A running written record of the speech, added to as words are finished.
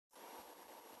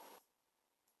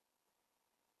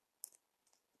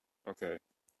Okay,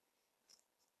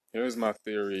 here's my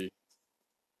theory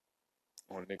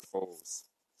on Nick Foles.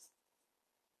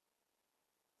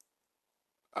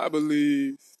 I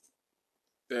believe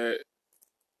that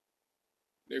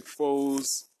Nick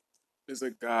Foles is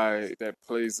a guy that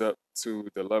plays up to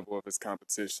the level of his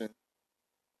competition,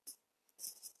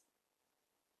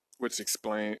 which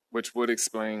would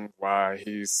explain why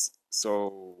he's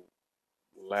so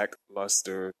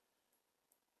lackluster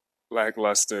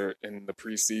in the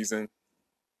preseason.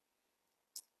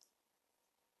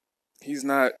 He's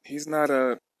not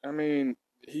a I mean,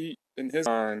 he in his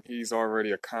mind he's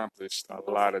already accomplished a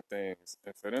lot of things.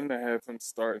 And for them to have him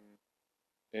starting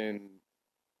in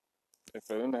and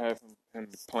for them to have him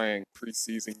playing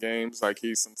preseason games like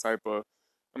he's some type of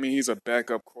I mean, he's a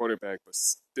backup quarterback, but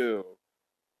still,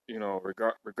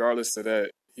 regardless of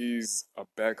that, he's a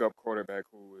backup quarterback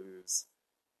who is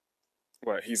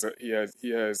what he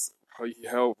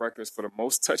held records for the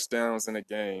most touchdowns in a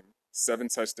game, 7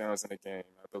 touchdowns in a game.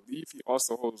 I believe he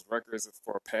also holds records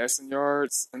for passing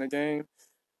yards in a game.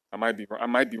 I might be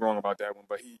wrong about that one,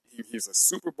 but he's a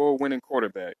Super Bowl winning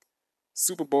quarterback,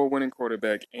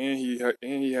 and he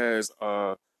has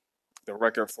the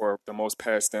record for the most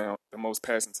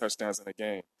passing touchdowns in a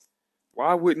game.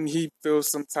 Why wouldn't he feel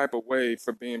some type of way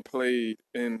for being played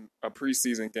in a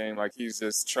preseason game like he's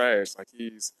just trash, like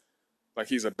he's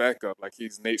a backup, like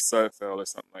he's Nate Sudfeld or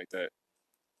something like that?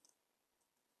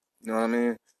 You know what I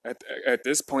mean? At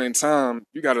this point in time,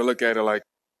 you got to look at it like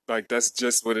that's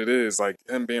just what it is. Like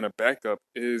him being a backup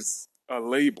is a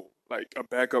label. Like a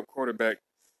backup quarterback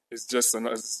is just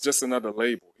another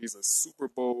label. He's a Super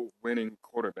Bowl winning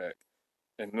quarterback,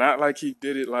 and not like he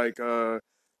did it like oh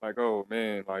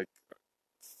man, like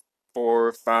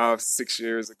 4, 5, 6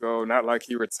 years ago. Not like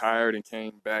he retired and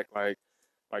came back like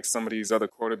some of these other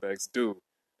quarterbacks do.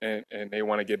 And they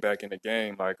want to get back in the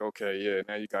game. Like, okay, yeah,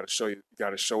 now you got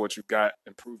to show what you got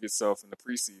and prove yourself in the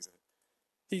preseason.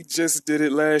 He just did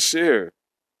it last year.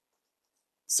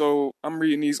 So I'm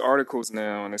reading these articles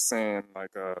now, and it's saying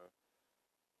like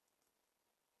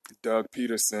Doug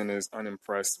Peterson is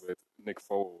unimpressed with Nick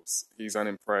Foles. He's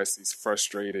unimpressed. He's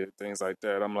frustrated. Things like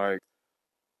that. I'm like,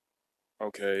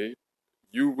 okay,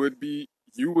 you would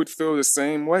feel the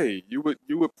same way. You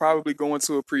would probably go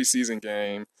into a preseason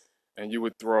game and you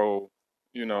would throw,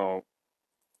 you know,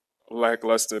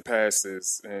 lackluster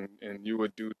passes and you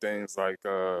would do things like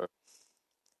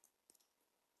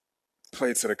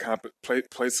play to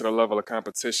the level of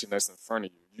competition that's in front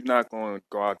of you. You're not going to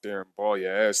go out there and ball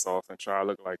your ass off and try to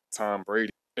look like Tom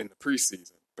Brady in the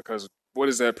preseason because what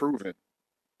is that proving?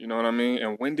 You know what I mean?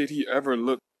 And when did he ever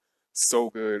look so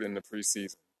good in the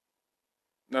preseason?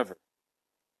 Never.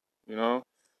 You know,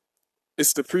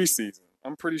 it's the preseason.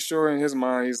 I'm pretty sure in his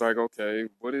mind he's like, okay,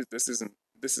 what is this? Isn't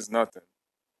this is nothing.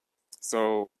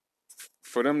 So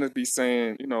for them to be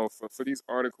saying, for these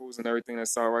articles and everything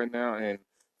that's out right now, and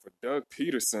for Doug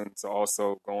Peterson to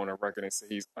also go on a record and say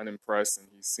he's unimpressed and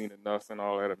he's seen enough and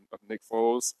all that of Nick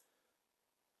Foles,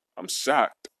 I'm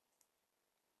shocked.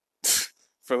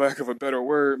 For lack of a better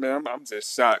word, man, I'm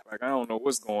just shocked. Like I don't know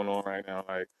what's going on right now.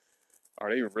 Like,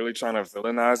 are they really trying to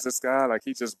villainize this guy? Like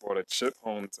he just brought a chip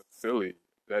home to Philly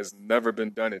that's never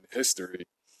been done in history.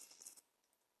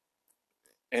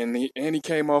 And he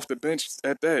came off the bench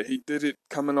at that. He did it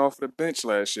coming off the bench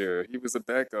last year. He was a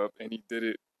backup, and he did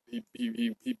it.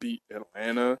 He beat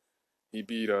Atlanta. He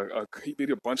beat a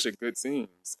bunch of good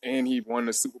teams, and he won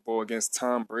the Super Bowl against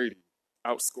Tom Brady.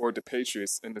 Outscored the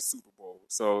Patriots in the Super Bowl.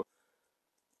 So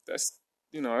that's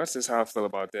that's just how I feel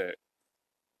about that.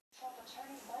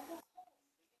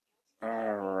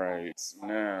 All right,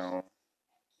 now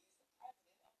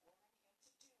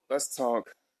let's talk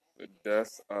the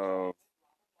death of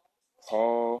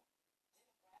Paul.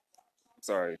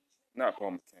 Sorry, not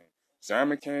Paul McCain. John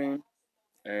McCain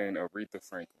and Aretha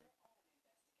Franklin.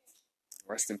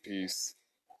 Rest in peace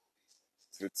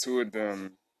to the two of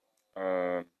them.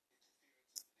 Uh,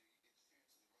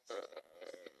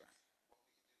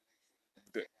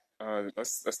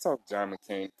 let's talk John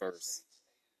McCain first.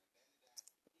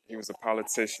 He was a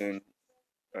politician.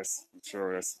 I'm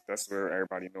sure that's where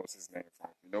everybody knows his name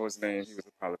from. You know his name. He was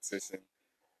a politician.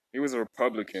 He was a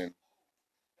Republican,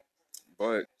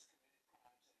 but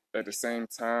at the same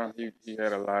time, he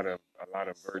had a lot of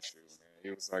virtue. Man, he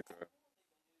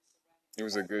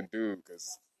was a good dude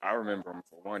because I remember him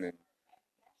for one, and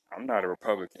I'm not a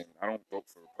Republican. I don't vote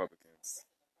for Republicans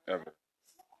ever,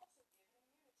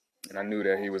 and I knew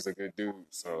that he was a good dude.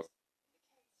 So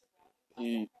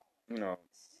he, you know,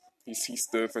 he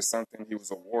stood for something. He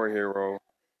was a war hero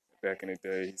back in the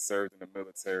day. He served in the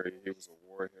military. He was a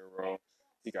war hero.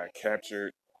 He got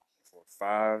captured for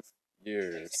 5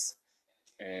 years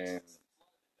And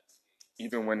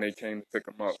even when they came to pick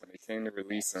him up, when they came to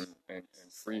release him and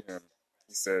free him,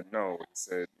 he said no. He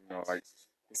said, like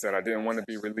he said, I didn't want to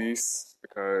be released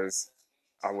because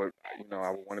I would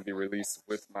want to be released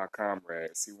with my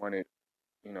comrades. He wanted,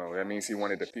 that means he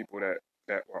wanted the people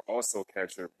that were also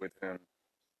captured with him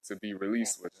to be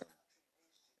released with him,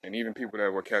 and even people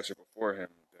that were captured before him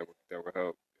that were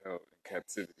held in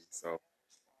captivity. So,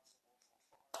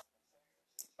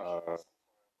 uh,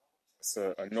 it's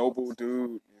a noble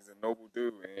dude. He's a noble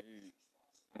dude,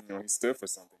 and he stood for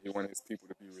something. He wanted his people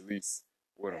to be released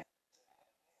with him.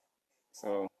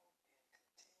 So,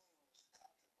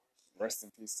 rest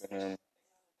in peace to him.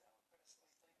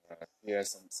 He had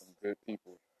some good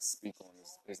people speak on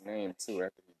his name too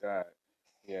after he died.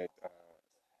 He had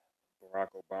Barack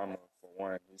Obama for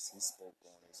one. He spoke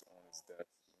on his death.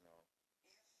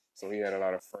 So he had a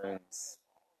lot of friends,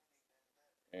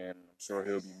 and I'm sure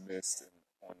he'll be missed. And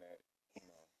on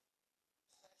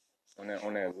that,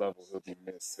 on that level, he'll be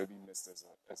missed. He'll be missed as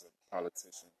a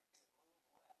politician.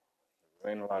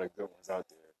 There ain't a lot of good ones out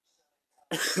there.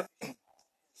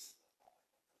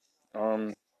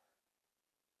 Um,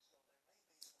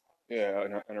 yeah,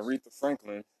 and Aretha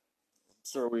Franklin. I'm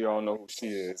sure we all know who she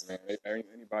is, man.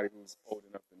 Anybody who's old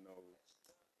enough to know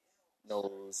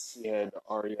knows she had the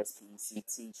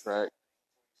R.E.S.P.E.C.T. track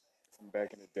from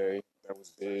back in the day that was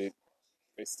big.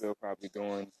 They still probably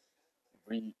doing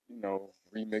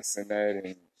remixing that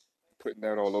and putting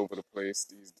that all over the place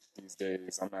these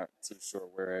days. I'm not too sure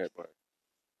where at, but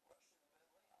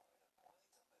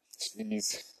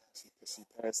she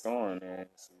passed on, man.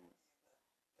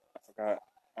 I forgot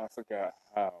I forgot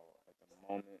how at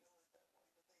the moment,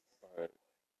 but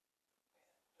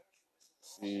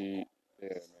she yeah,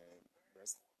 man.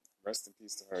 Rest in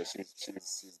peace to her.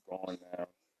 She's gone now,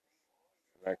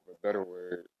 for lack of a better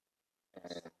word.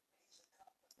 And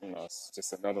it's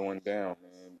just another one down,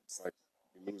 man. It's like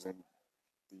we're losing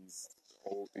these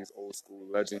these old school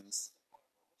legends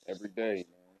every day,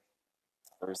 man.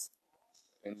 First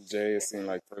MJ, it seemed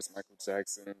like first Michael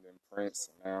Jackson, then Prince,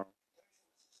 and now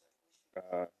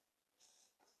uh,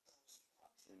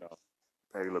 you know,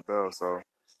 Patti LaBelle. So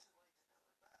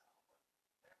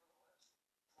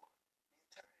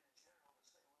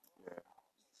yeah,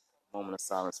 moment of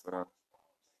silence for them.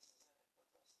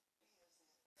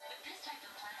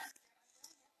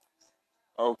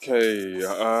 Okay,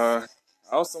 I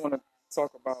also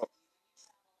talk about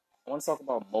want to talk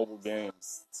about mobile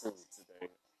games too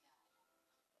today.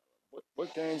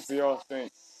 What games do y'all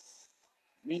think?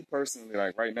 Me personally,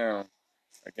 like right now,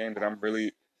 a game that I'm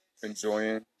really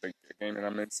enjoying, like a game that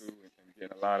I'm into and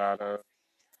getting a lot out of.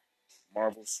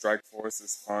 Marvel Strike Force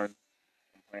is fun.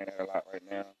 I'm playing that a lot right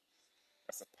now.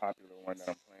 That's a popular one that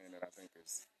I'm playing that I think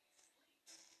is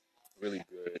really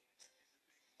good.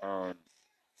 Um,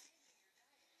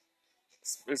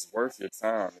 it's worth your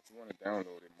time if you want to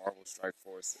download it. Marvel Strike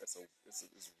Force. It's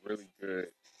really good.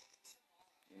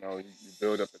 You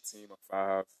build up a team of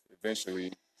five.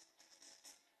 Eventually,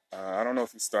 I don't know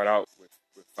if you start out with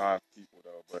five people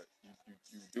though, but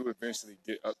you do eventually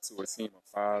get up to a team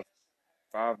of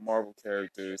five Marvel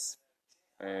characters,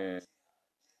 and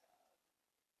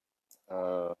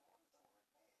uh,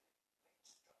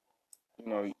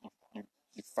 you, you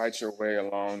you fight your way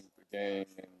along the game,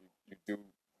 and you do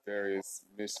various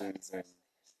missions, and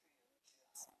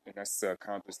that's to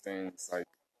accomplish things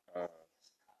uh,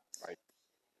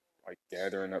 like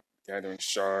gathering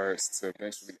shards to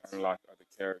eventually unlock other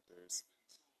characters.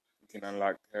 You can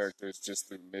unlock characters just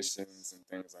through missions and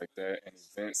things like that, and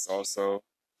events also.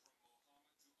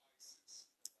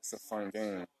 It's a fun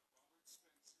game.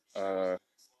 Uh,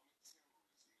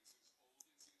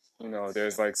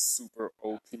 there's like super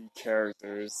OP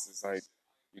characters. It's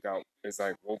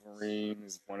like Wolverine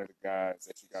is one of the guys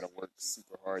that you gotta work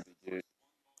super hard to get.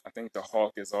 I think the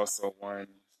Hawk is also one.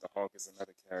 The Hawk is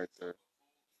another character.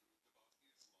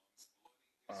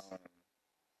 Um,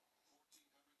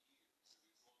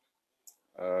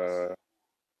 uh,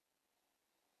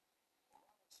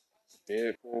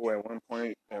 Deadpool at one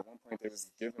point they was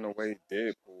giving away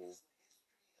Deadpool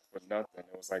for nothing.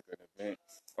 It was like an event.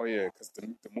 Oh yeah, because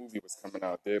the movie was coming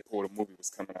out. Deadpool the movie was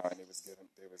coming out, and they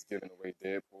was giving away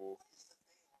Deadpool.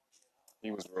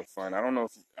 He was real fun. I don't know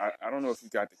if you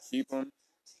got to keep him.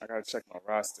 I gotta check my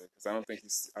roster because I don't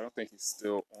think he's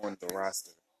still on the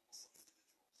roster.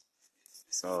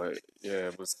 So yeah,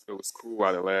 it was cool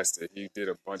while it lasted. He did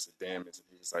a bunch of damage and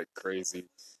he was like crazy.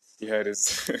 He had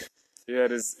his he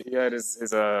had his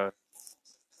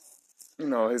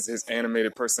his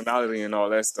animated personality and all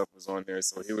that stuff was on there.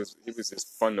 So he was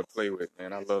just fun to play with,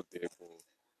 man. I love Deadpool.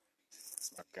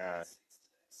 It's my guy.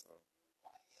 So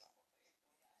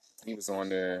He was on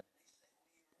there.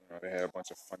 They had a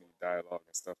bunch of funny dialogue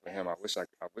and stuff with him. I wish you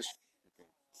can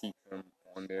keep him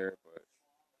on there, but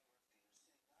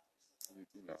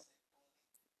you know.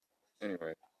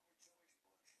 Anyway,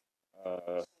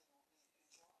 uh,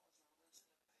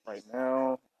 right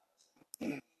now,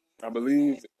 I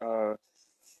believe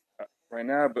right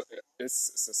now, but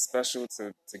it's a special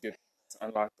to get to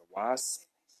unlock the Wasp.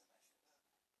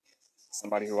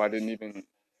 Somebody who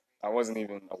I wasn't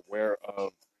even aware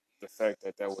of the fact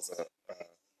that was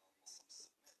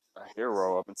a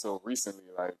hero up until recently.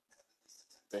 Like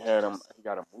they had him, he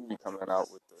got a movie coming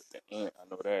out with the Ant. I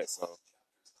know that. So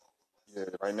yeah,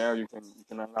 right now you can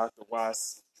unlock the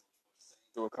Wasp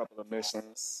through a couple of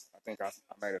missions. I think I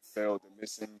might have failed the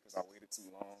mission because I waited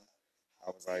too long.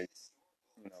 I was like,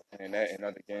 playing that and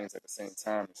other games at the same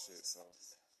time and shit. So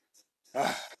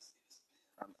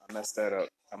I messed that up.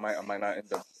 I might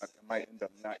end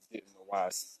up not getting the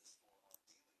Wasp,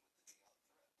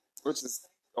 which is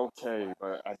okay,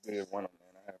 but I did want them,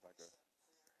 man. I have like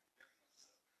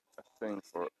a thing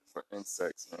for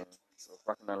insects, man. So if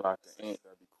I can unlock the ant,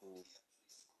 that'd be cool.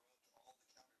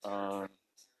 Um,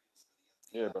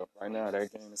 yeah, but right now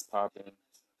that game is popping.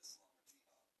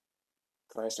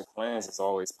 Clash of Clans is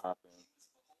always popping.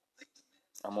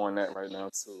 I'm on that right now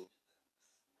too.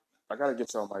 I gotta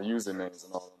get y'all my usernames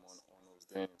and all of them on those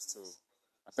games too.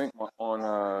 I think on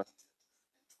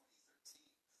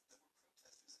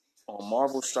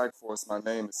Marvel Strike Force, my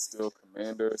name is still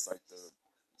Commander. It's like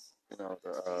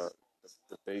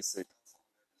the basic,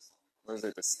 what is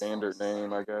it, the standard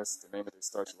name, I guess, the name that they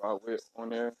start you out with on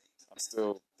there. I'm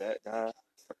still that guy,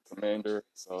 Commander.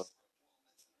 So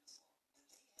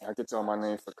I get y'all my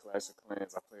name for Clash of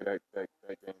Clans. I play that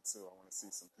game too. I want to see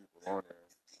some people on there.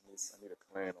 I need a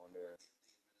clan on there.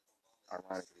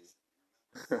 Ironically,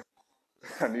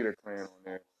 I need a clan on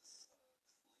there.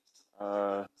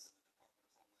 Uh,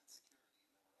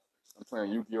 I'm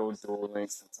playing Yu-Gi-Oh! Duel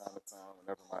Links from time to time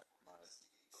whenever my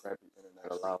crappy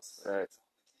internet allows for that.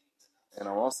 And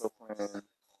I'm also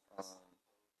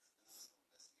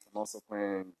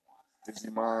playing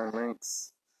Digimon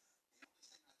Links.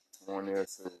 I'm on there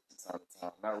too from time to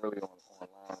time. Not really online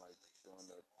like doing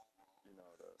the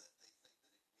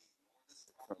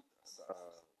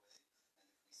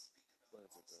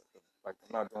what is it like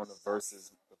I'm not doing the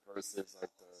verses like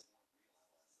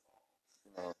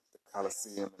the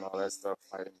Coliseum and all that stuff,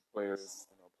 fighting players,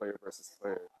 player versus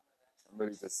player. I'm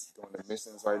really just doing the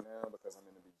missions right now because I'm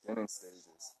in the beginning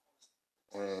stages.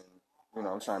 And,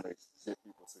 I'm trying to get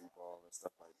people to evolve and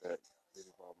stuff like that. Get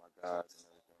evolve my gods and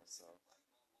everything. So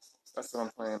that's what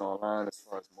I'm playing online as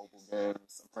far as mobile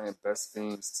games. I'm playing Best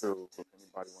Fiends too. If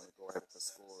anybody want to go ahead for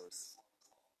scores,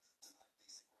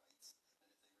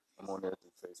 I'm on there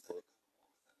through Facebook.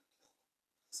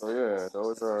 So yeah,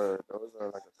 those are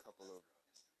like a couple of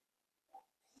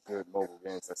good mobile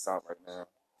games that's out right now.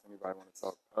 If anybody want to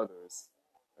talk others,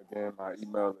 again, my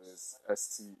email is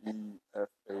stefaneaton.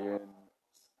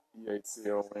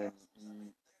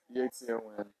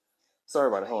 Sorry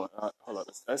about it. Hold up.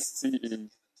 It's stefaneaton,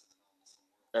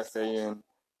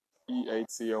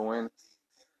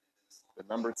 the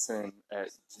number 10 at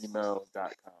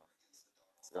gmail.com.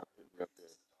 So hit me up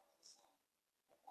there.